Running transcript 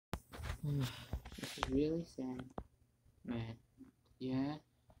This is really sad, man. Yeah,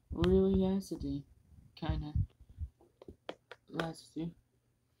 really yesterday, kinda last year.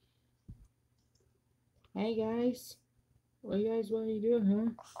 Hey guys, what you doing, huh?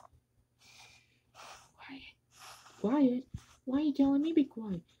 Quiet, quiet. Why are you telling me to be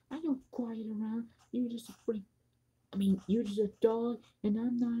quiet? I don't quiet around. You're just a freak. You're just a dog, and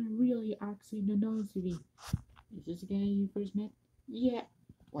I'm not really actually a nosy. Is this the guy you first met? Yeah.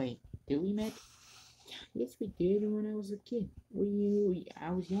 Wait, did we met? Yes, we did when I was a kid.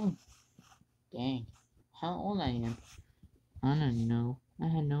 I was young. Dang. How old I am? I don't know. I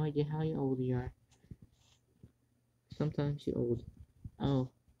had no idea how old you are. Sometimes you're old. Oh,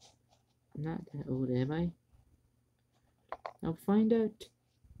 I'm not that old, am I? I'll find out.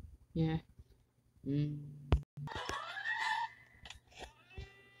 Yeah. Mm.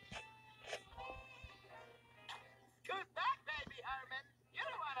 Scoot back, baby Herman. You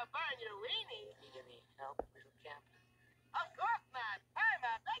don't want to burn your weenie. Need any help, little camp? Of course not.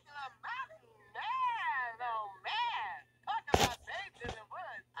 Herman, make a mountain man. Oh, man. Talk about babes in the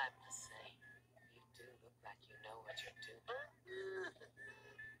woods. I'm the same. You do look like you know what you're doing.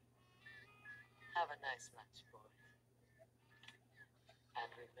 Have a nice lunch, boy. And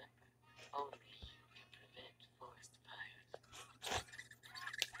remember, only